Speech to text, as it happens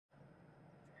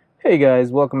Hey guys,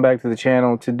 welcome back to the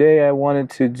channel. Today I wanted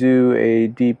to do a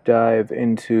deep dive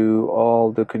into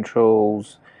all the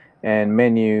controls and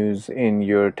menus in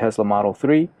your Tesla Model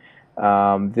 3.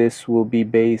 This will be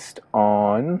based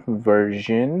on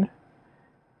version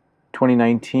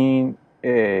 2019.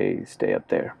 Hey, stay up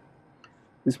there.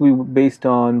 This will be based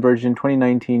on version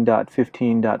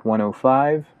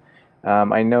 2019.15.105.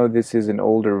 I know this is an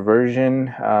older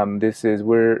version.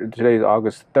 Today is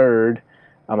August 3rd.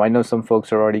 I know some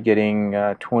folks are already getting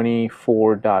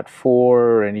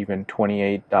 24.4 and even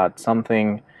 28 dot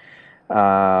something.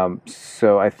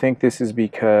 So I think this is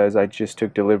because I just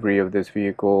took delivery of this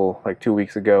vehicle like 2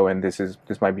 weeks ago, and this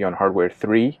might be on hardware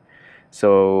 3.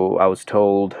 So I was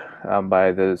told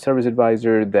by the service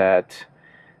advisor that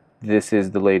this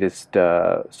is the latest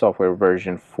software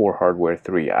version for hardware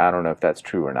 3. I don't know if that's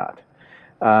true or not.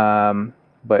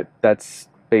 But that's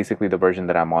basically the version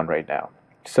that I'm on right now.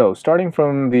 So starting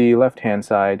from the left hand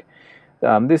side,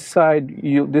 this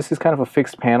is kind of a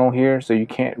fixed panel here, so you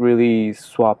can't really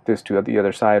swap this to the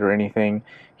other side or anything.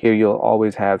 Here you'll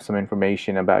always have some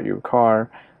information about your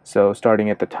car. So starting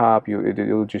at the top,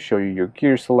 it'll just show you your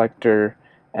gear selector,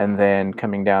 and then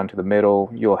coming down to the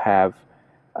middle, you'll have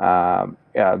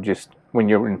just when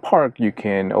you're in park, you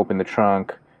can open the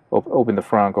trunk, open the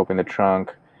front, open the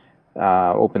trunk,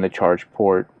 open the charge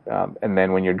port, and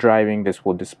then when you're driving, this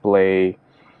will display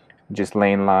just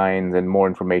lane lines and more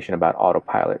information about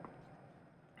autopilot.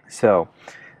 So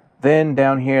then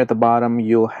down here at the bottom,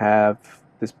 you'll have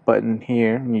this button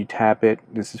here, and you tap it.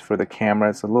 This is for the camera.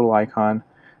 It's a little icon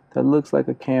that looks like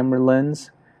a camera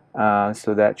lens.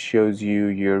 So that shows you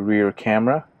your rear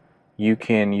camera. You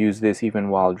can use this even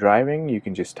while driving. You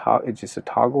can just it's just a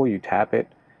toggle. You tap it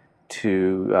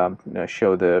to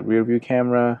show the rear view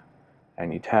camera,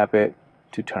 and you tap it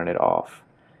to turn it off.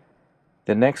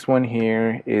 The next one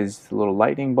here is the little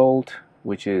lightning bolt,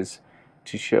 which is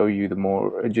to show you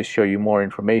more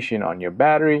information on your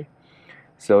battery.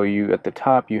 So at the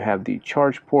top you have the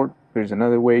charge port. There's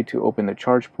another way to open the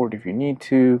charge port if you need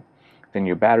to. Then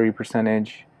your battery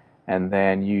percentage, and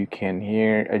then you can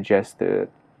here adjust the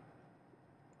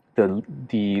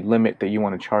limit that you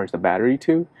want to charge the battery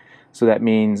to. So that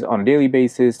means on a daily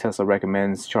basis, Tesla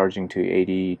recommends charging to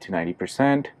 80 to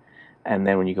 90%. And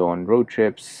then when you go on road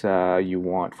trips, you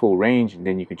want full range, and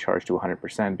then you can charge to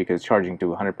 100%, because charging to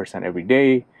 100% every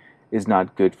day is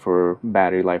not good for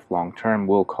battery life long term,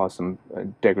 will cause some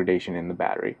degradation in the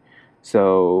battery.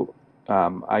 So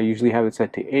I usually have it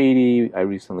set to 80. I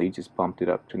recently just bumped it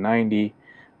up to 90,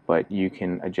 but you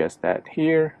can adjust that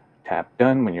here. Tap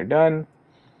done when you're done.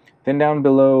 Then down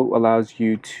below allows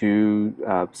you to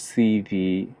see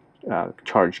the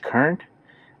charge current.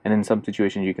 And in some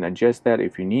situations you can adjust that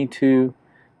if you need to.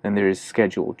 Then there is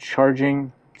scheduled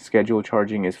charging. Scheduled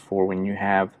charging is for when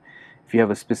if you have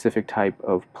a specific type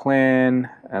of plan,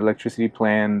 electricity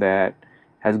plan that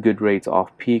has good rates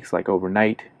off peaks, like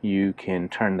overnight, you can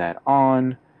turn that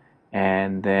on,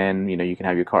 and then you can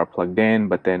have your car plugged in,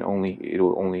 but then it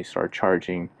will only start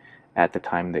charging at the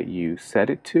time that you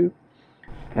set it to.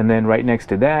 And then right next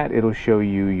to that, it'll show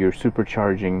you your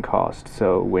supercharging cost.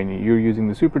 So when you're using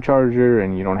the supercharger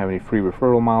and you don't have any free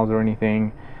referral miles or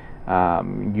anything,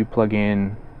 you plug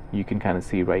in, you can kind of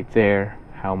see right there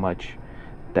how much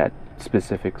that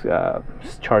specific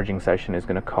charging session is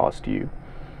going to cost you.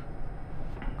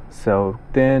 So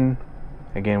then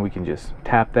again, we can just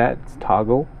tap that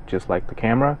toggle, just like the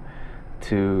camera,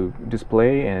 to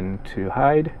display and to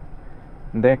hide.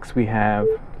 Next we have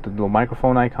the little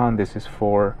microphone icon. This is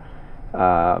for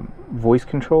voice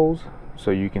controls,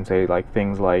 so you can say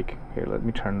things like, here, let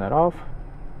me turn that off.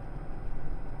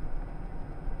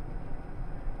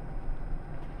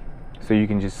 So you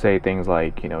can just say things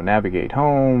like, navigate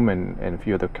home, and a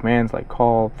few other commands like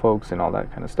call folks and all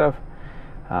that kind of stuff.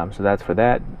 So that's for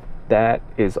that. That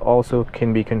is also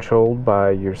can be controlled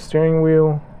by your steering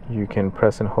wheel. You can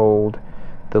press and hold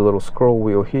the little scroll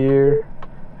wheel here,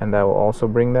 and that will also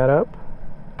bring that up.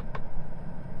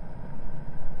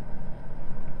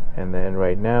 And then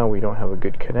right now we don't have a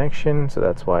good connection, so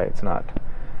that's why it's not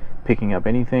picking up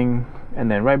anything.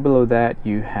 And then right below that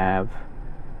you have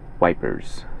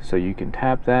wipers, so you can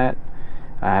tap that.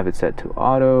 I have it set to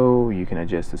auto. You can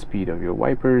adjust the speed of your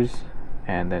wipers,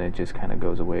 and then it just kind of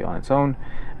goes away on its own.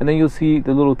 And then you'll see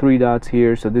the little 3 dots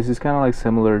here. So this is kind of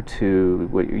similar to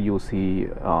what you'll see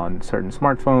on certain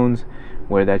smartphones,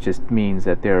 where that just means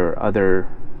that there are other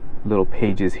little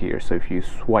pages here. So if you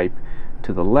swipe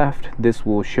to the left, this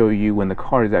will show you when the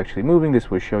car is actually moving.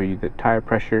 This will show you the tire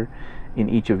pressure in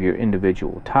each of your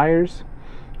individual tires.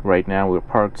 Right now we're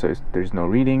parked, so there's no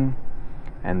reading.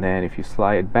 And then if you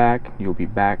slide it back, you'll be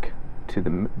back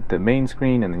to the main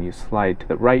screen and then you slide to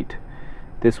the right.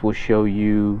 This will show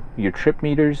you your trip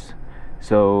meters.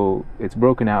 So it's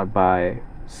broken out by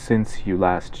since you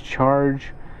last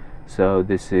charged. So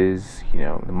this is, you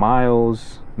know, the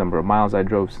miles, number of miles I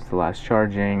drove since the last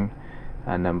charging,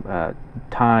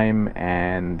 time,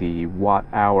 and the watt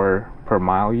hour per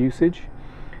mile usage.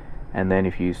 And then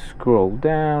if you scroll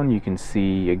down, you can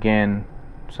see again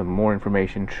some more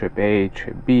information: trip A,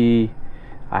 trip B.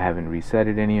 I haven't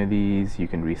resetted any of these. You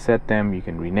can reset them, you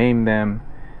can rename them,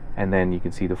 and then you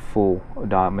can see the full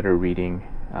odometer reading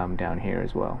down here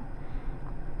as well.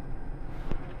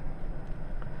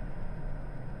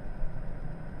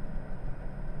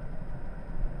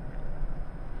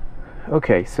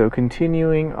 Okay, so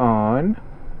continuing on,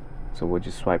 so we'll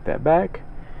just swipe that back.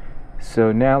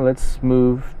 So now let's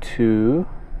move to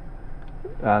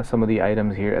some of the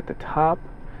items here at the top.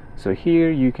 So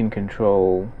here you can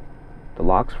control the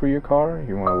locks for your car. If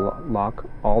you want to lock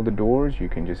all the doors, you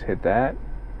can just hit that,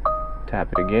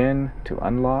 tap it again to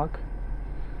unlock,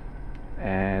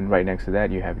 and right next to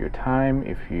that you have your time.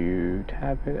 If you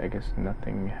tap it, I guess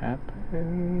nothing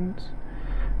happens.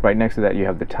 Right next to that you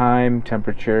have the time,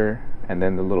 temperature, and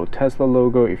then the little Tesla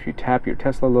logo. If you tap your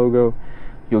Tesla logo,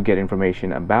 you'll get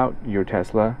information about your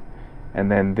Tesla,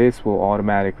 and then this will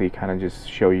automatically kind of just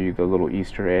show you the little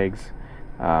Easter eggs.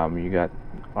 You got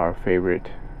our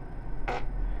favorite,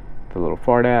 the little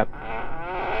fart app.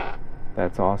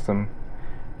 That's awesome.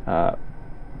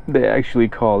 They actually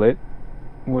call it,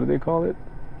 what do they call it?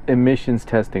 Emissions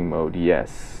testing mode.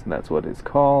 Yes, that's what it's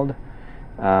called.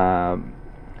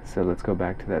 So let's go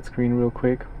back to that screen real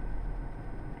quick.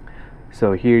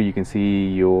 So here you can see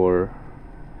your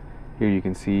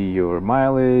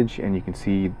mileage, and you can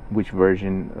see which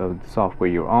version of the software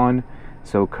you're on.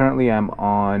 So currently I'm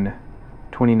on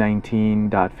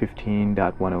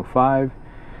 2019.15.105.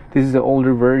 This is an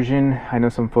older version. I know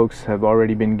some folks have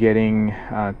already been getting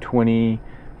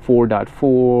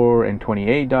 24.4 and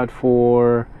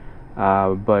 28.4,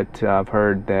 but I've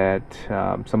heard that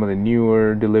some of the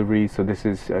newer deliveries, so this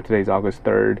is today's August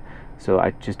 3rd, so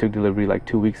I just took delivery like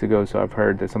 2 weeks ago, so I've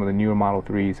heard that some of the newer Model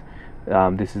 3s,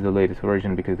 this is the latest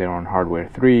version because they're on hardware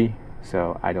 3,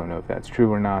 so I don't know if that's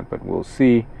true or not, but we'll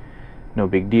see. No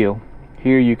big deal.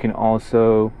 Here you can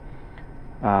also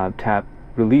tap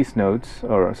release notes,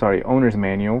 or sorry, owner's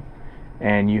manual,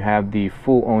 and you have the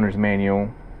full owner's manual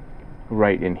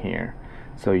right in here.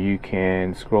 So you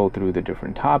can scroll through the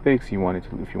different topics. If you want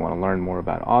to learn more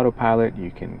about autopilot,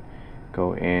 you can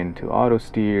go into auto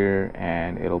steer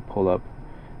and it'll pull up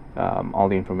all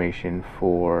the information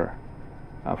for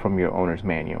from your owner's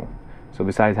manual. So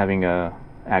besides having a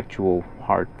actual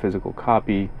hard physical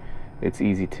copy, it's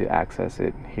easy to access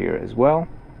it here as well.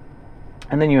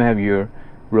 And then you have your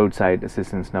roadside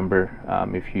assistance number.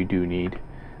 If you do need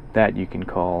that, you can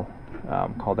call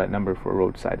that number for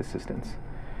roadside assistance.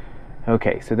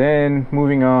 Okay, so then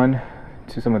moving on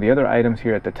to some of the other items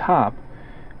here at the top,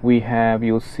 we have,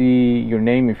 you'll see your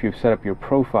name if you've set up your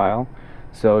profile.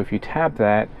 So if you tap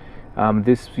that,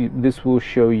 this will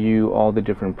show you all the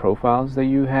different profiles that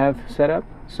you have set up.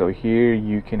 So here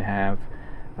you can have,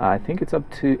 I think it's up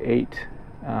to 8.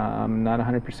 I'm not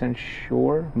 100%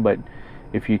 sure, but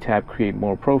if you tap create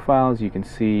more profiles, you can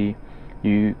see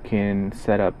you can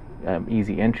set up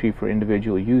easy entry for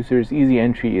individual users. Easy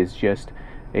entry is just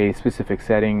a specific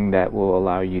setting that will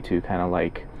allow you to kind of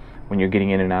like, when you're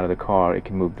getting in and out of the car, it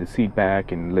can move the seat back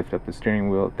and lift up the steering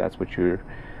wheel if that's what you're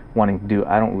wanting to do.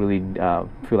 I don't really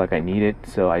feel like I need it,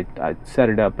 so I set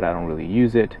it up, but I don't really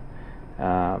use it.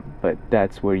 But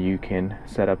that's where you can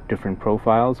set up different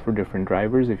profiles for different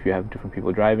drivers if you have different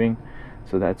people driving.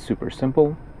 So that's super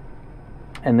simple.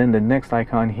 And then the next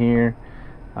icon here,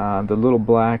 the little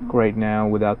black right now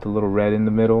without the little red in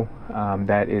the middle,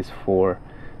 that is for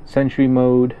Sentry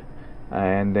mode.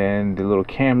 And then the little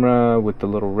camera with the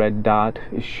little red dot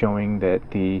is showing that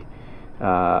the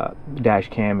dash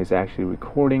cam is actually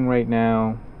recording right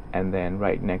now. And then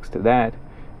right next to that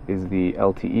is the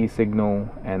LTE signal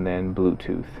and then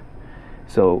Bluetooth.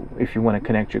 So if you want to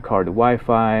connect your car to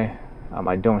Wi-Fi,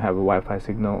 I don't have a Wi-Fi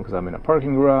signal because I'm in a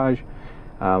parking garage,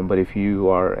 but if you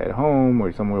are at home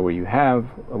or somewhere where you have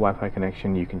a Wi-Fi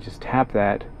connection, you can just tap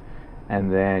that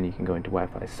and then you can go into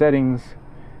Wi-Fi settings.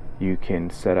 You can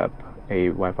set up a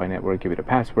Wi-Fi network, give it a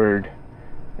password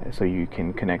so you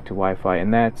can connect to Wi-Fi,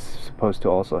 and that's supposed to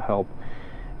also help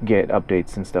get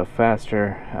updates and stuff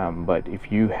faster. But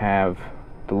if you have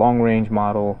the long range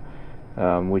model,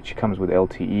 which comes with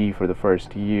LTE for the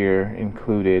first year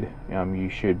included, you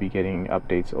should be getting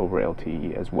updates over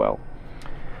LTE as well.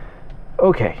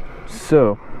 Okay,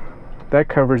 so that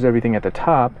covers everything at the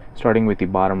top, starting with the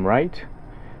bottom right.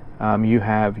 You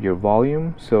have your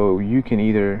volume, so you can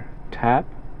either tap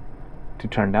to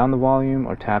turn down the volume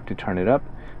or tap to turn it up,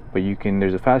 but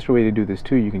there's a faster way to do this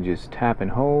too. You can just tap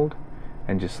and hold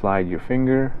and just slide your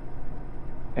finger,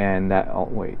 and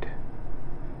wait.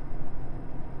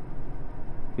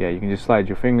 Yeah, you can just slide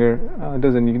your finger. It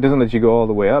doesn't let you go all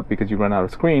the way up because you run out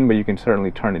of screen, but you can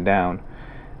certainly turn it down.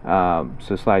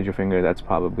 So slide your finger, that's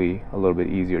probably a little bit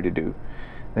easier to do.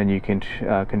 Then you can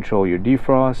control your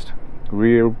defrost,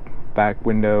 rear, back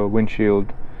window,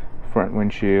 windshield, front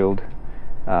windshield,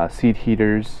 seat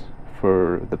heaters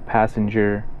for the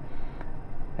passenger,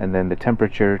 and then the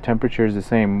temperature. Temperature is the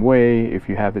same way. If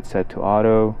you have it set to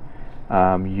auto,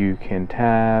 you can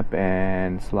tap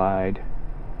and slide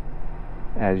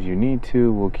as you need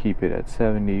to. We'll keep it at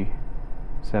 70,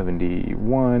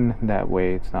 71. That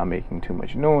way it's not making too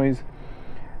much noise.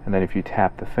 And then if you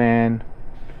tap the fan,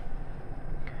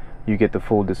 you get the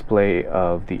full display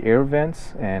of the air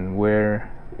vents and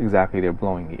where exactly they're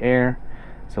blowing the air.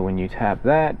 So when you tap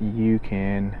that, you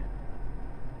can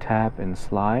tap and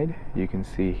slide. You can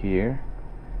see here,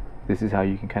 this is how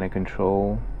you can kind of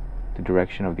control the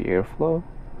direction of the airflow.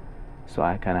 So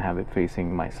I kind of have it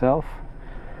facing myself.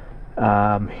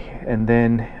 And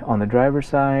then on the driver's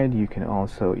side, you can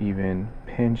also even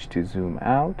pinch to zoom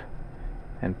out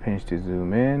and pinch to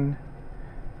zoom in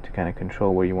to kind of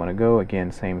control where you want to go.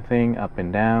 Again, same thing, up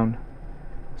and down.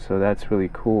 So that's really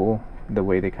cool the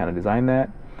way they kind of design that.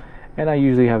 And I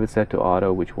usually have it set to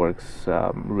auto, which works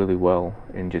really well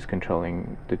in just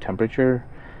controlling the temperature,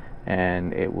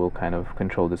 and it will kind of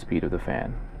control the speed of the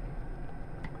fan.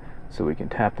 So we can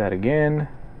tap that again,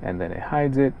 and then it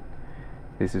hides it.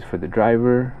 This is for the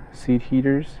driver seat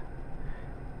heaters.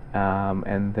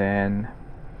 And then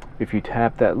if you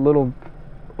tap that little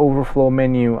overflow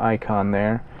menu icon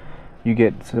there, you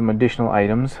get some additional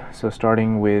items. So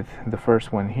starting with the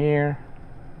first one here,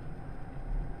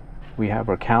 we have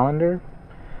our calendar.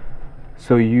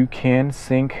 So you can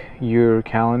sync your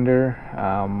calendar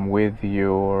with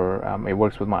your, it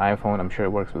works with my iPhone, I'm sure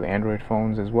it works with Android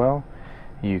phones as well.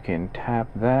 You can tap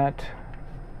that.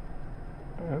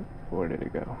 Where did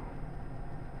it go?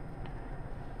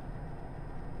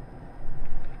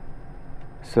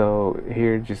 So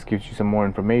here it just gives you some more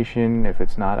information if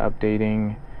it's not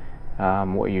updating,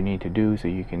 what you need to do, so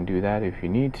you can do that if you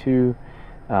need to.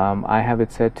 I have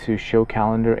it set to show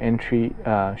calendar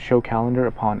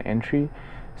upon entry.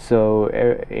 So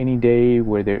any day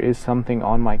where there is something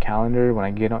on my calendar, when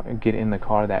I get in the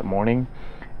car that morning,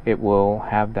 it will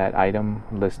have that item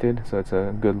listed. So it's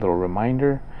a good little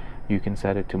reminder. You can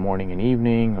set it to morning and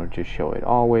evening, or just show it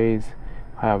always.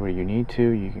 However you need to,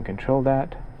 you can control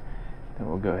that. Then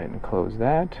we'll go ahead and close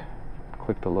that.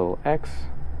 Click the little X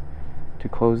to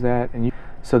close that.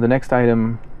 So the next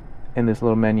item in this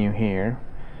little menu here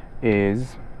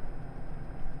is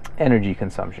energy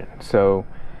consumption. So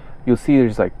you'll see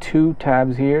there's like two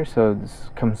tabs here. So this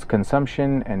comes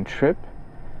consumption and trip.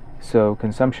 So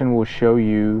consumption will show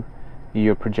you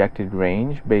your projected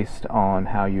range based on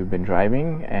how you've been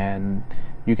driving, and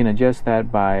you can adjust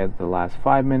that by the last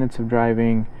 5 minutes of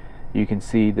driving. You can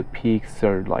see the peaks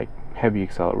are like heavy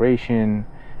acceleration,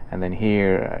 and then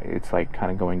here it's like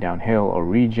kind of going downhill or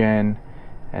regen,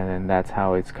 and then that's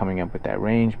how it's coming up with that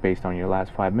range based on your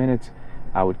last 5 minutes.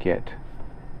 I would get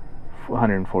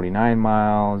 149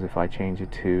 miles. If I change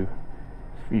it to,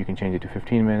 you can change it to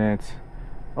 15 minutes.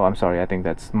 Oh, I'm sorry, I think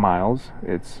that's miles.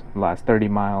 It's last 30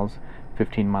 miles,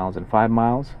 15 miles, and 5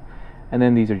 miles. And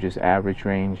then these are just average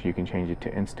range. You can change it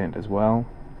to instant as well.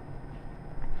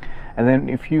 And then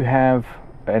if you have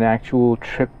an actual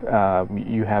trip,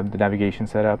 you have the navigation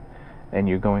set up and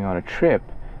you're going on a trip,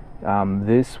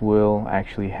 this will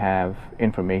actually have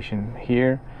information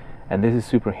here, and this is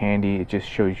super handy. It just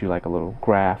shows you like a little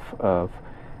graph of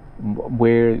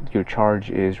where your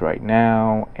charge is right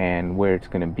now and where it's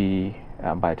going to be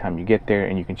by the time you get there.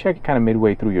 And you can check it kind of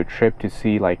midway through your trip to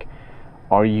see, like,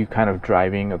 are you kind of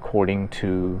driving according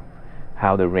to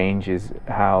how the range is,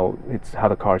 how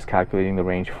the car is calculating the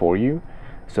range for you.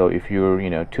 So if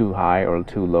you're, too high or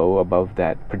too low above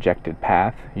that projected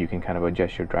path, you can kind of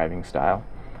adjust your driving style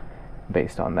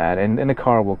based on that. And the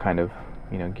car will kind of,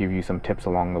 give you some tips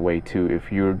along the way too.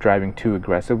 If you're driving too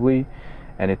aggressively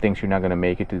and it thinks you're not going to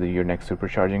make it to your next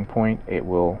supercharging point, it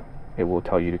will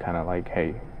tell you to kind of like,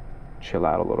 hey, chill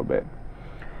out a little bit.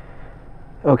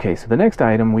 Okay, so the next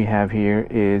item we have here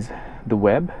is the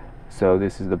web. So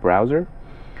this is the browser.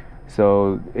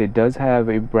 So it does have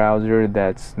a browser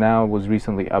that's was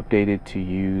recently updated to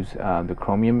use the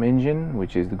Chromium engine,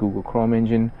 which is the Google Chrome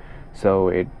engine. So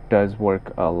it does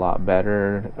work a lot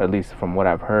better, at least from what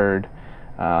I've heard.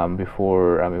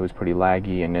 Before it was pretty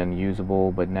laggy and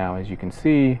unusable, but now, as you can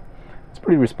see, it's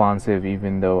pretty responsive,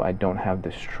 even though I don't have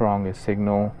the strongest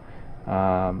signal.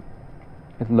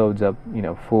 It loads up,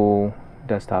 full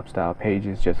desktop style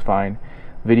pages just fine.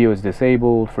 Video is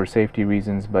disabled for safety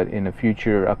reasons, but in a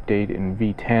future update in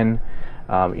V10,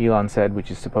 Elon said,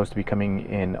 which is supposed to be coming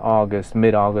in August,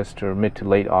 mid-August, or mid to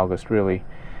late August really,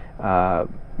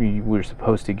 we're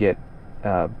supposed to get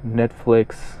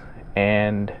Netflix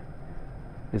and,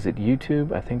 is it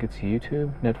YouTube? I think it's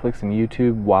YouTube. Netflix and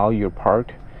YouTube while you're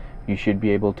parked. You should be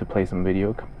able to play some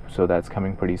video, so that's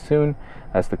coming pretty soon.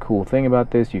 That's the cool thing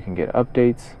about this. You can get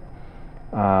updates.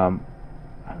 I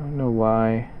don't know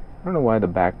why the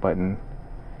back button,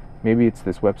 maybe it's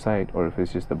this website, or if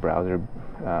it's just the browser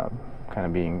kind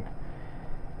of being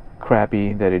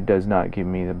crappy that it does not give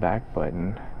me the back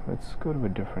button. Let's go to a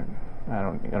different, I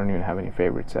don't even have any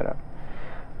favorites set up.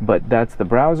 But that's the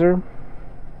browser.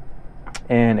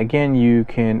 And again, you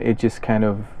can, it's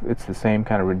the same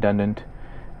kind of redundant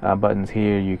buttons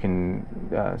here. You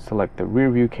can select the rear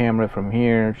view camera from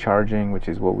here, charging, which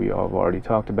is what we all have already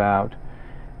talked about,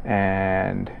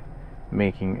 and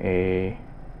making a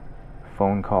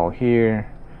phone call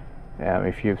here.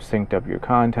 If you've synced up your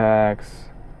contacts,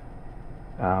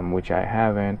 which I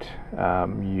haven't,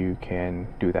 you can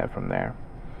do that from there.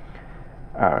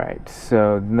 Alright,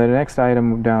 so the next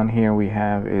item down here we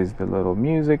have is the little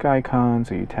music icon.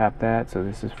 So you tap that. So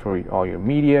this is for all your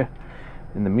media.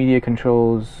 In the media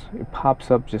controls, it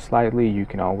pops up just slightly. You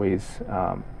can always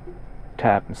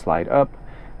tap and slide up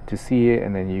to see it,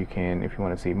 and then you can, if you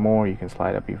want to see more, you can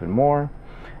slide up even more.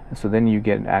 And so then you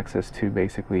get access to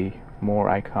basically more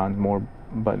icons, more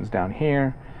buttons down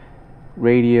here.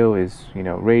 Radio is,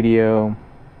 radio,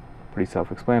 pretty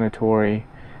self-explanatory.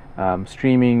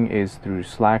 Streaming is through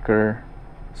Slacker,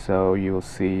 so you'll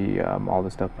see all the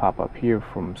stuff pop up here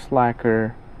from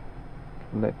Slacker.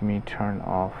 Let me turn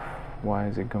off, why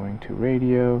is it going to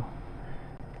radio?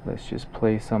 Let's just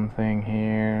play something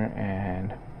here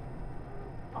and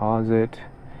pause it.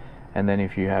 And then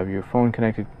if you have your phone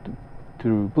connected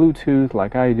through Bluetooth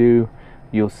like I do,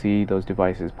 you'll see those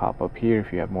devices pop up here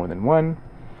if you have more than one.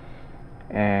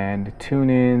 And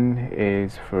TuneIn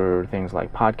is for things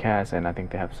like podcasts, and I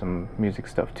think they have some music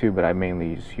stuff too, but I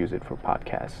mainly just use it for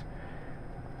podcasts.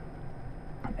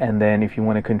 And then if you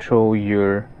want to control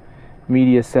your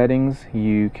media settings,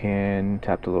 you can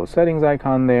tap the little settings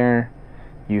icon there.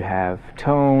 You have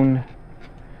tone,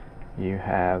 you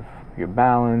have your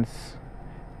balance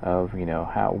of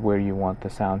where you want the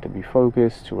sound to be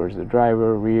focused, towards the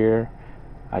driver, rear.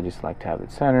 I just like to have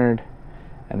it centered.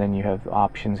 And then you have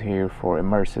options here for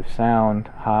immersive sound,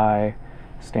 high,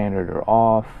 standard, or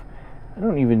off. I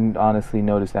don't even honestly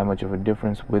notice that much of a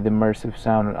difference with immersive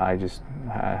sound. I just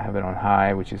have it on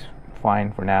high, which is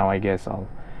fine for now. I guess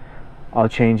I'll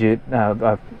change it.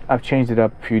 I've changed it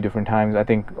up a few different times. I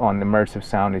think on immersive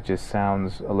sound it just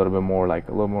sounds a little bit more like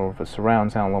a little more of a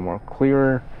surround sound, a little more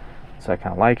clearer. So I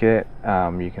kind of like it.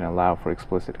 You can allow for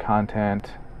explicit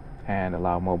content and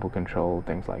allow mobile control,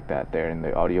 things like that there in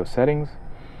the audio settings.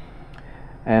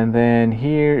 And then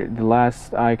here, the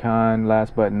last icon,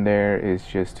 last button there is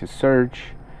just to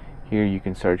search. Here you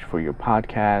can search for your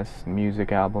podcasts,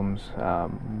 music albums,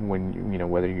 when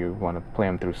whether you want to play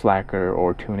them through Slacker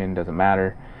or TuneIn, doesn't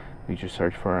matter. You just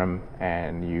search for them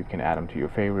and you can add them to your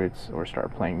favorites or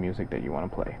start playing music that you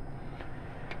want to play.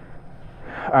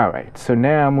 Alright, so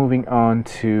now moving on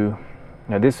to,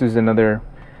 now this is another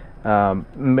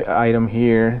item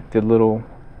here, the little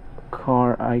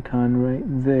car icon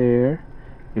right there.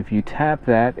 If you tap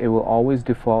that, it will always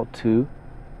default to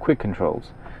quick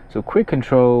controls. So quick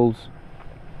controls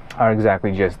are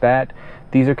exactly just that.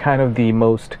 These are kind of the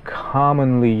most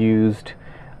commonly used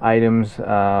items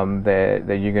that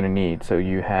you're going to need. So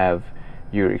you have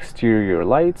your exterior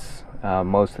lights.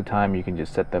 Most of the time you can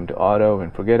just set them to auto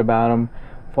and forget about them.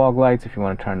 Fog lights if you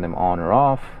want to turn them on or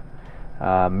off.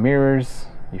 Mirrors,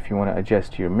 if you want to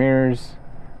adjust your mirrors,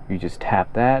 you just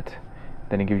tap that.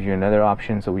 Then it gives you another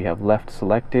option. So we have left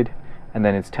selected, and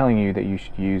then it's telling you that you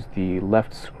should use the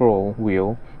left scroll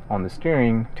wheel on the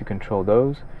steering to control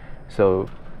those. So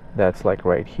that's like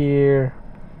right here.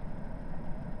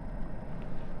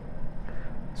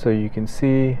 So you can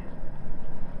see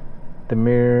the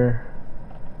mirror.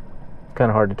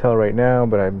 Kind of hard to tell right now,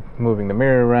 but I'm moving the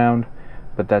mirror around.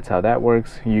 But that's how that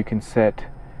works. You can set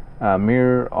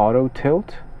mirror auto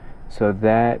tilt. So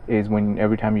that is when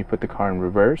every time you put the car in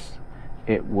reverse,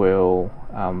 it will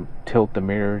tilt the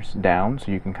mirrors down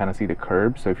so you can kind of see the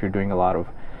curbs. So if you're doing a lot of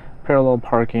parallel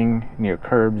parking near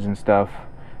curbs and stuff,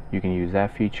 you can use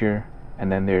that feature.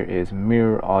 And then there is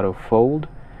mirror auto fold.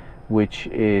 which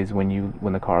is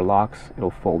when the car locks,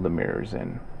 it'll fold the mirrors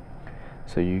in.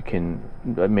 So you can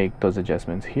make those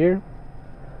adjustments here.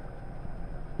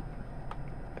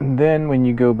 And then when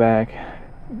you go back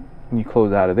and you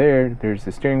close out of there, there's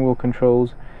the steering wheel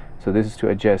controls. So this is to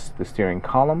adjust the steering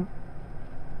column.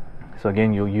 So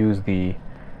again, you'll use the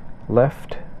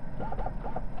left.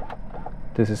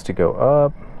 This is to go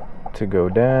up, to go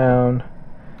down,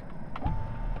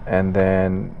 and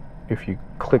then if you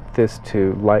click this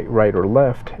to right or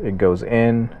left, it goes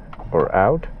in or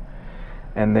out.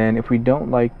 And then if we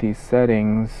don't like these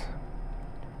settings,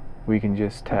 we can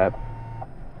just tap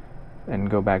and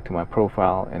go back to my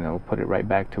profile, and it'll put it right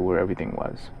back to where everything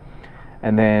was.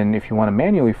 And then if you want to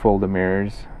manually fold the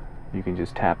mirrors, you can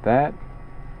just tap that.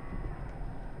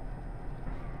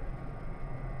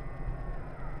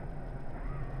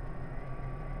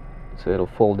 So it'll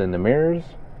fold in the mirrors.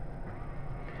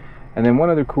 And then one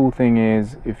other cool thing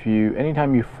is,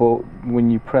 anytime you when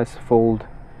you press fold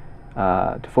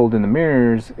to fold in the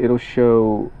mirrors, it'll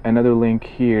show another link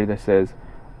here that says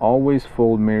always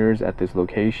fold mirrors at this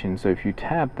location. So if you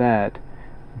tap that,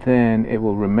 then it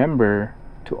will remember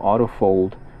to auto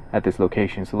fold at this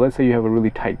location. So let's say you have a really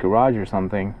tight garage or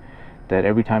something that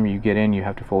every time you get in you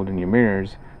have to fold in your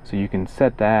mirrors. So you can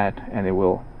set that and it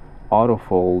will auto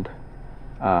fold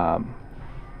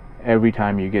every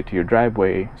time you get to your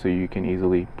driveway, so you can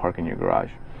easily park in your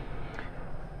garage.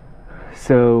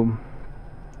 So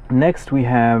next we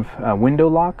have window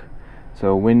lock.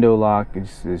 So window lock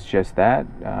is just that.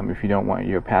 If you don't want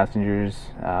your passengers,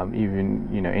 even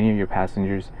any of your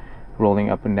passengers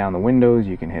rolling up and down the windows,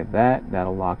 you can hit that.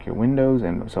 That'll lock your windows,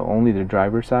 and so only the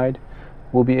driver's side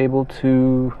will be able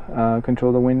to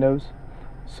control the windows.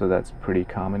 So that's pretty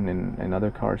common in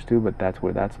other cars too, but that's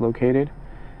where that's located.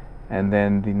 And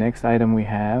then the next item we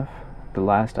have, the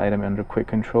last item under quick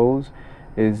controls,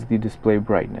 is the display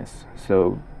brightness.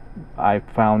 So I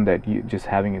found that just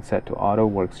having it set to auto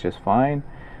works just fine,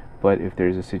 but if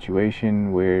there's a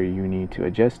situation where you need to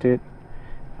adjust it,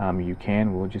 you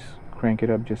can. We'll just crank it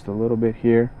up just a little bit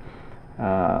here.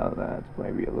 That's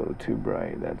maybe a little too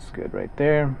bright. That's good right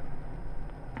there.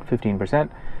 15%.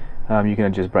 You can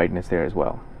adjust brightness there as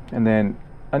well. And then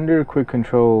under quick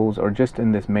controls, or just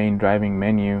in this main driving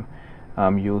menu,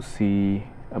 you'll see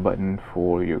a button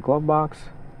for your glove box.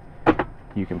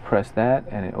 You can press that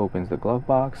and it opens the glove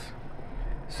box.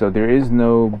 So there is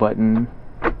no button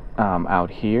out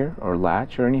here or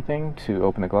latch or anything to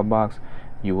open the glove box.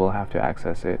 You will have to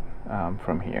access it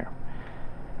from here.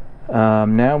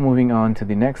 Now moving on to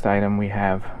the next item, we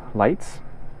have lights.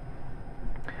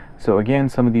 So again,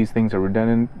 some of these things are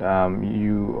redundant.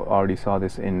 You already saw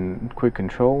this in quick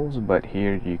controls, but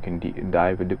here you can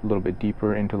dive a little bit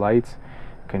deeper into lights.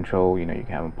 Control, you can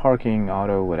have them parking,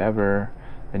 auto, whatever.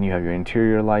 Then you have your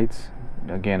interior lights.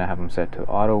 Again, I have them set to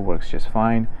auto, works just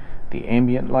fine. The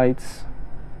ambient lights,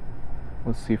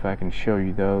 let's see if I can show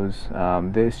you those.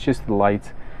 It's just the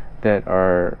lights that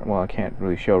are, well, I can't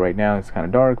really show right now, it's kind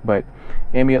of dark, but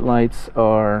ambient lights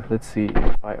are, let's see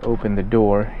if I open the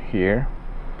door here.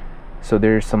 So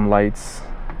there's some lights,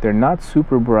 they're not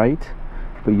super bright,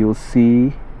 but you'll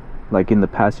see like in the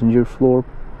passenger floor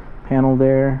panel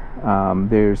there,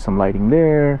 there's some lighting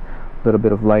there, a little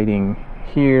bit of lighting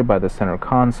here by the center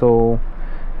console,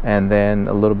 and then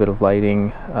a little bit of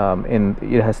lighting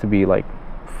it has to be like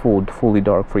fully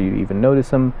dark for you to even notice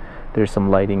them. There's some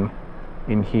lighting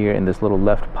in here in this little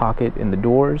left pocket in the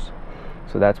doors,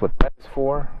 so that's what that's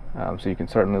for. So you can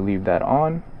certainly leave that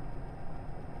on.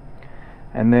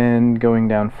 And then going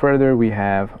down further, we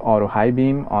have auto high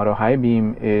beam. Auto high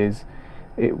beam is,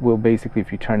 it will basically,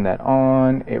 if you turn that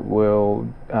on, it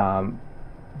will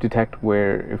detect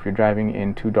where, if you're driving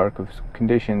in too dark of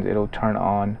conditions, it'll turn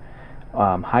on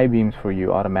high beams for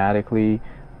you automatically.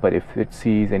 But if it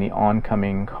sees any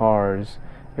oncoming cars,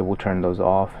 it will turn those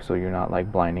off, so you're not like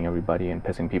blinding everybody and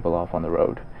pissing people off on the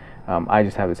road. I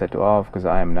just have it set to off because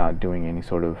I am not doing any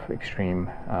sort of extreme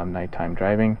nighttime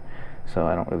driving, so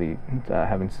I don't really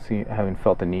haven't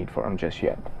felt the need for them just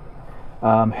yet.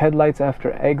 Headlights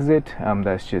after exit,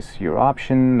 that's just your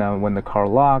option. When the car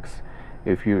locks,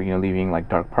 if you're leaving like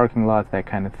dark parking lots, that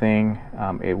kind of thing,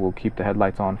 it will keep the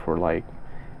headlights on for like,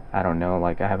 I don't know,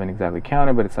 like I haven't exactly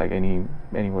counted, but it's like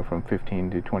anywhere from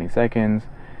 15 to 20 seconds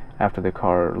after the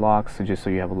car locks, so just so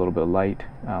you have a little bit of light,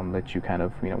 let you kind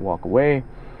of walk away.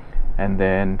 And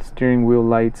then steering wheel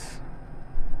lights,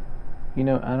 I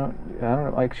don't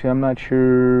actually, I'm not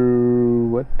sure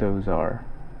what those are,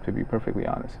 to be perfectly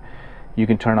honest. You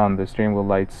can turn on the steering wheel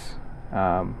lights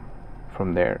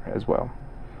from there as well,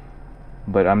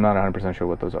 but I'm not 100% sure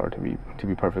what those are, to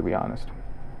be perfectly honest.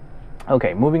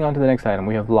 Okay, moving on to the next item,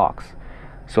 we have locks.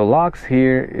 So locks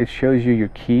here, it shows you your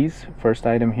keys. First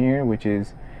item here, which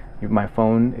is my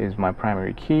phone is my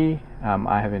primary key.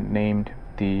 I haven't named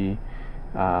the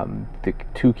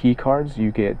 2 key cards.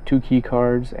 You get 2 key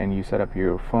cards and you set up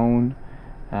your phone,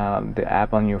 the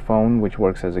app on your phone, which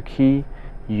works as a key.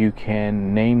 You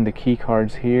can name the key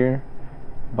cards here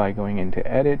by going into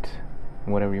edit,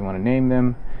 whatever you want to name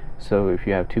them. So if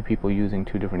you have 2 people using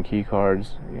 2 different key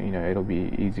cards, it'll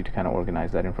be easy to kind of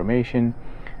organize that information.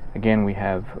 Again, we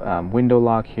have window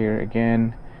lock here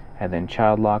again, and then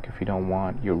child lock if you don't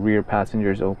want your rear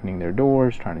passengers opening their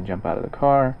doors, trying to jump out of the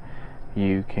car.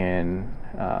 You can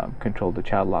control the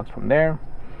child locks from there.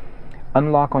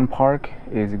 Unlock on park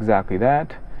is exactly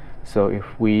that. So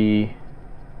if we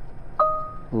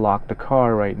lock the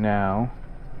car right now,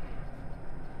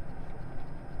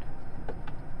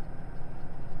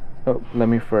 oh, let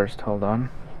me first, hold on.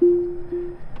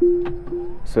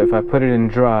 So if I put it in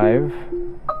drive,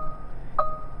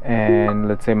 and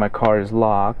let's say my car is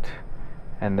locked,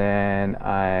 and then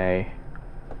I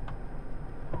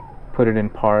put it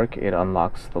in park, it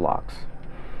unlocks the locks.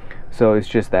 So it's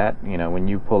just that, when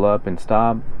you pull up and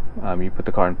stop, you put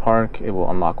the car in park, it will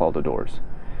unlock all the doors.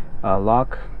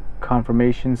 Lock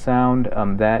confirmation sound,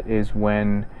 that is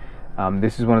when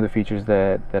this is one of the features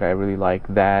that I really like,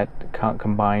 that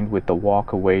combined with the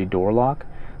walk away door lock.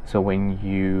 So when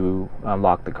you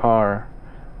lock the car,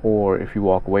 or if you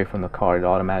walk away from the car, it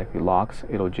automatically locks.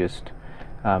 It'll just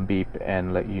beep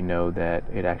and let you know that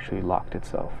it actually locked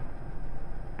itself.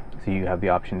 So you have the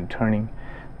option of turning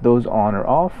those on or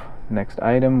off. Next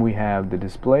item, we have the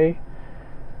display.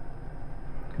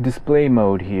 Display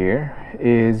mode here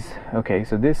is, okay,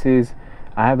 so this is,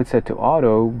 I have it set to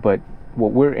auto, but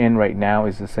what we're in right now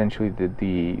is essentially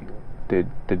the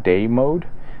day mode,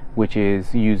 which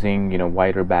is using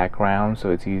whiter background, so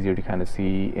it's easier to kind of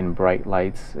see in bright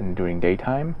lights and during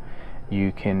daytime.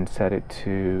 You can set it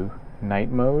to night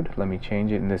mode. Let me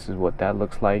change it, and this is what that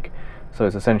looks like. So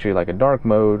it's essentially like a dark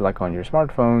mode, like on your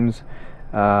smartphones.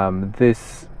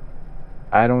 This,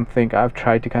 I don't think I've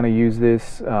tried to kind of use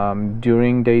this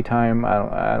during daytime.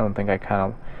 I don't think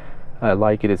I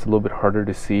like it. It's a little bit harder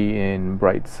to see in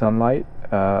bright sunlight.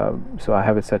 So I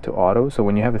have it set to auto. So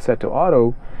when you have it set to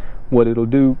auto, what it'll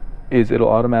do is it'll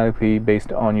automatically,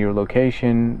 based on your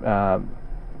location,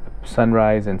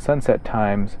 sunrise and sunset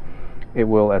times, it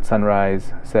will at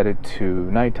sunrise set it to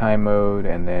nighttime mode,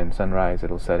 and then sunrise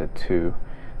it'll set it to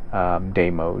day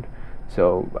mode.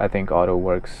 So I think auto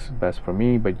works best for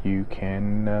me, but you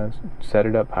can set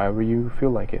it up however you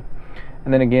feel like it.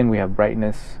 And then again, we have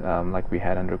brightness, like we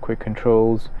had under quick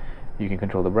controls. You can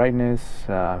control the brightness.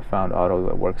 I found auto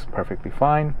that works perfectly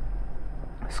fine.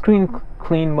 Screen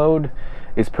clean mode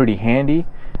is pretty handy.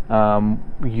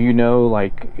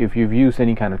 Like if you've used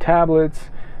any kind of tablets,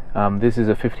 this is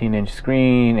a 15-inch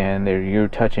screen, and you're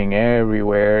touching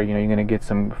everywhere. You're going to get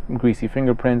some greasy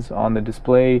fingerprints on the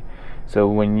display. So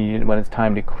when it's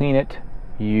time to clean it,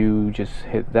 you just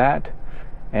hit that,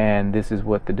 and this is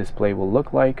what the display will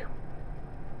look like.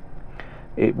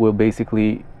 It will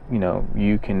basically,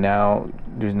 you can now,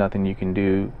 there's nothing you can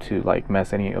do to like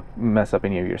mess up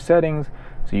any of your settings.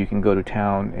 So you can go to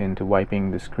town into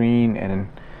wiping the screen, and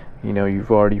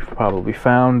you've already probably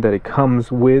found that it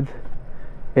comes with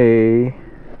a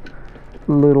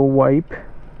little wipe.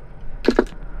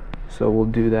 So we'll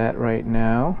do that right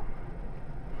now.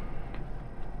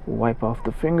 Wipe off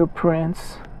the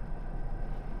fingerprints.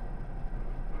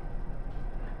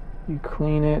 You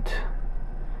clean it,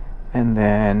 and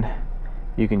then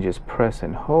you can just press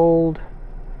and hold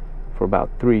for about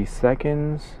 3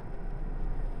 seconds,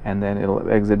 and then it'll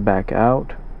exit back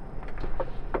out,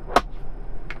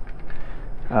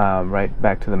 right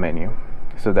back to the menu.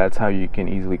 So that's how you can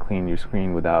easily clean your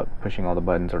screen without pushing all the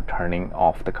buttons or turning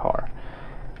off the car.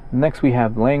 Next, we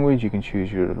have language. You can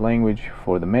choose your language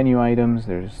for the menu items.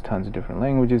 There's tons of different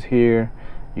languages here.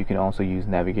 You can also use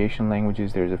navigation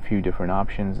languages. There's a few different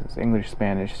options. It's English,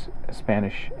 Spanish,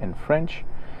 and French.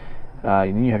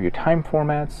 And then you have your time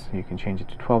formats. You can change it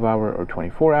to 12-hour or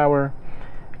 24-hour.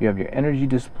 You have your energy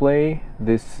display.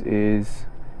 This is,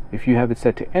 if you have it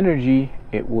set to energy,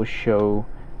 it will show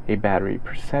a battery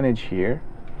percentage here.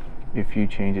 If you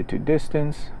change it to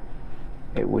distance,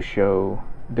 it will show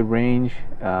the range,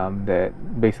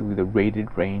 that basically the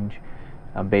rated range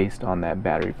based on that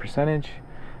battery percentage.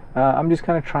 I'm just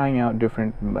kind of trying out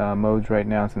different modes right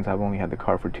now, since I've only had the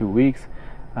car for 2 weeks.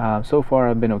 So far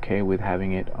I've been okay with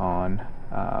having it on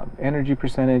energy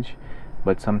percentage,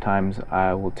 but sometimes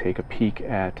I will take a peek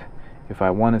at, if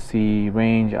I want to see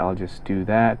range, I'll just do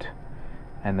that,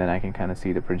 and then I can kind of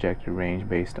see the projected range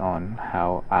based on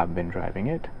how I've been driving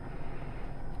it.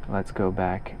 Let's go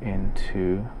back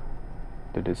into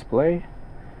the display.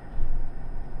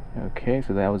 Okay,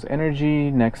 so that was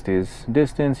energy. Next is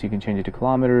distance. You can change it to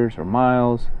kilometers or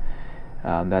miles.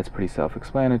 That's pretty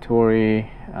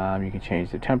self-explanatory. You can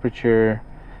change the temperature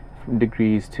from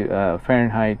degrees to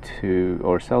Fahrenheit to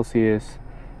or Celsius,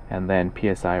 and then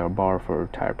PSI or bar for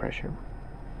tire pressure.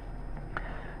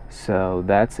 So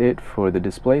that's it for the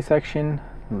display section.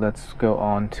 Let's go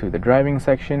on to the driving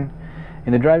section.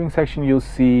 In the driving section, you'll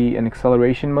see an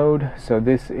acceleration mode. So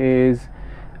this is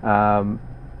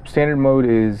standard mode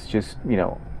is just, you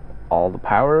know, all the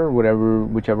power,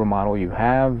 whichever model you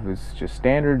have is just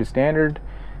standard to standard.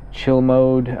 Chill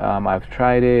mode, I've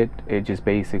tried it. It just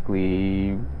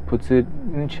basically puts it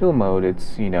in chill mode.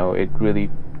 It's, you know, it really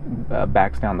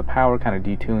backs down the power, kind of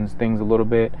detunes things a little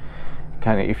bit.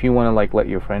 Kind of, if you want to like let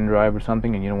your friend drive or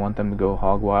something and you don't want them to go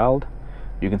hog wild,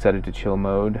 you can set it to chill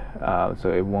mode,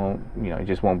 so it won't, you know, it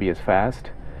just won't be as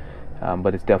fast.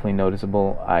 But it's definitely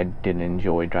noticeable. I didn't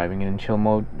enjoy driving it in chill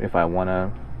mode. If I want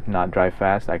to not drive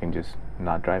fast, I can just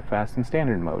not drive fast in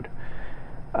standard mode.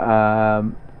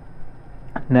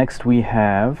 Next we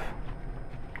have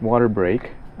water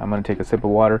break. I'm going to take a sip of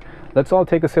water. Let's all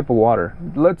take a sip of water.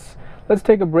 Let's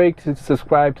take a break to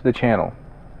subscribe to the channel.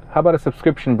 How about a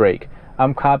subscription break?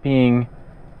 I'm copying,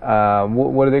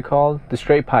 what are they called? The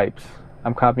straight pipes.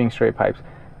 I'm copying straight pipes.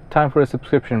 Time for a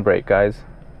subscription break, guys.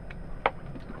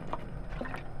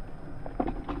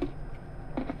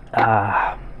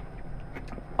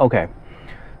 Okay,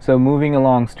 so moving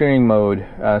along, steering mode.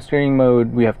 Steering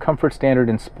mode, we have comfort, standard,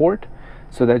 and sport.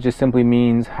 So that just simply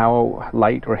means how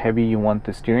light or heavy you want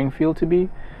the steering feel to be.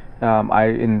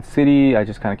 In city, I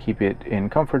just kind of keep it in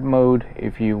comfort mode.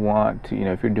 If you want to, you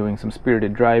know, if you're doing some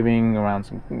spirited driving around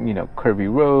some, you know,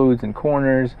 curvy roads and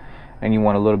corners, and you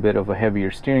want a little bit of a heavier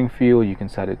steering feel, you can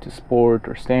set it to sport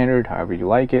or standard, however you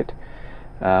like it.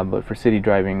 But for city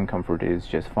driving, comfort is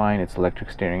just fine. It's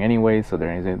electric steering anyway, so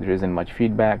there isn't much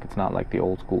feedback. It's not like the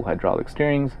old school hydraulic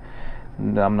steerings.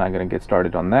 I'm not going to get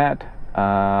started on that.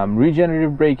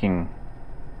 Regenerative braking.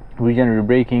 Regenerative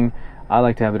braking, I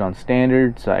like to have it on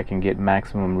standard so I can get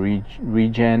maximum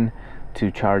regen to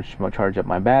charge up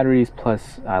my batteries.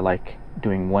 Plus, I like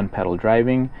doing one pedal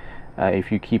driving.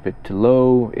 If you keep it to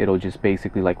low, it'll just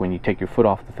basically, like when you take your foot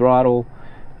off the throttle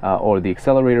or the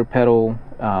accelerator pedal,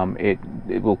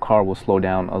 car will slow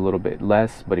down a little bit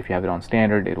less. But if you have it on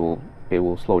standard, it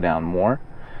will slow down more.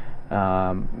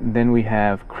 Then we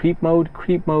have creep mode.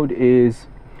 Creep mode is,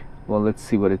 well, let's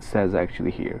see what it says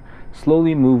actually here.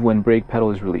 Slowly move when brake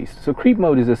pedal is released. So creep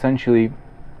mode is essentially,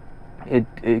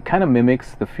 it kind of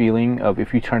mimics the feeling of,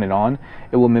 if you turn it on,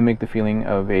 it will mimic the feeling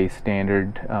of a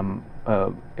standard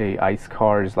a ICE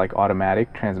car's like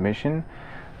automatic transmission.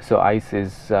 So ICE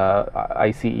is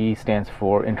ICE stands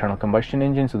for internal combustion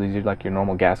engine. So these are like your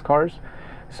normal gas cars.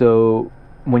 So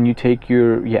when you take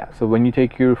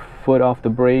your foot off the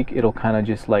brake, it'll kind of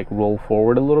just like roll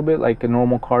forward a little bit like a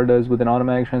normal car does with an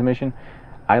automatic transmission.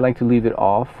 I like to leave it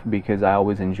off because I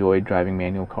always enjoyed driving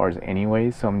manual cars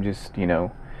anyway. So I'm just, you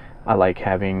know, I like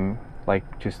having,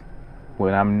 like, just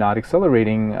when I'm not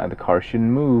accelerating, the car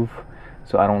shouldn't move.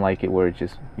 So I don't like it where it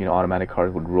just, you know, automatic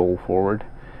cars would roll forward.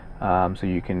 So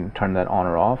you can turn that on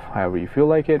or off however you feel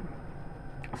like it.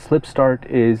 Slip start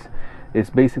is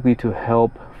basically to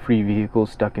help free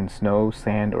vehicles stuck in snow,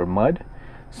 sand, or mud.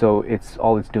 So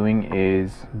all it's doing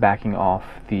is backing off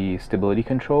the stability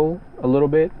control a little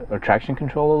bit, or traction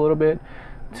control a little bit,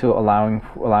 to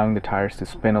allowing the tires to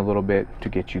spin a little bit to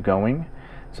get you going.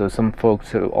 So some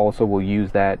folks also will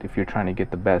use that if you're trying to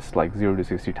get the best like 0 to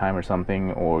 60 time or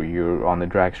something, or you're on the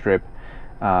drag strip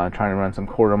trying to run some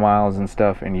quarter miles and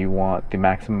stuff, and you want the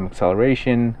maximum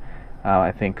acceleration.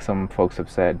 I think some folks have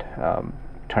said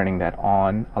turning that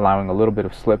on, allowing a little bit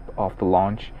of slip off the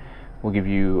launch, will give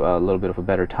you a little bit of a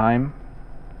better time.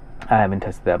 I haven't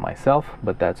tested that myself,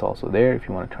 but that's also there if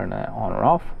you want to turn that on or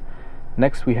off.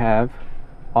 Next we have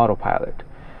autopilot.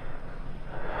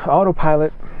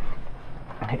 Autopilot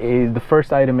is the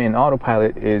first item in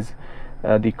autopilot is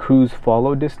the cruise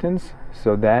follow distance.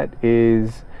 So that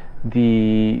is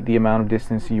the amount of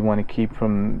distance you want to keep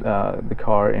from the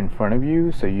car in front of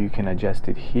you. So you can adjust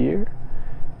it here,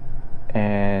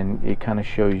 and it kind of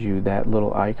shows you that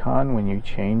little icon. When you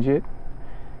change it,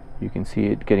 you can see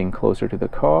it getting closer to the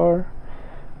car.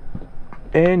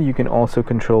 And you can also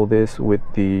control this with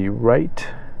the right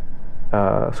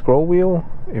scroll wheel.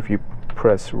 If you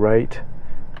press right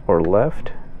or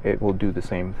left, it will do the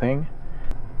same thing.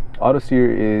 Auto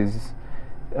steer is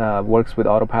works with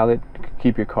autopilot.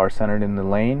 Keep your car centered in the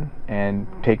lane, and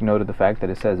take note of the fact that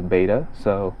it says beta.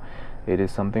 So it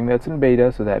is something that's in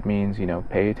beta, so that means, you know,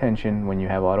 pay attention when you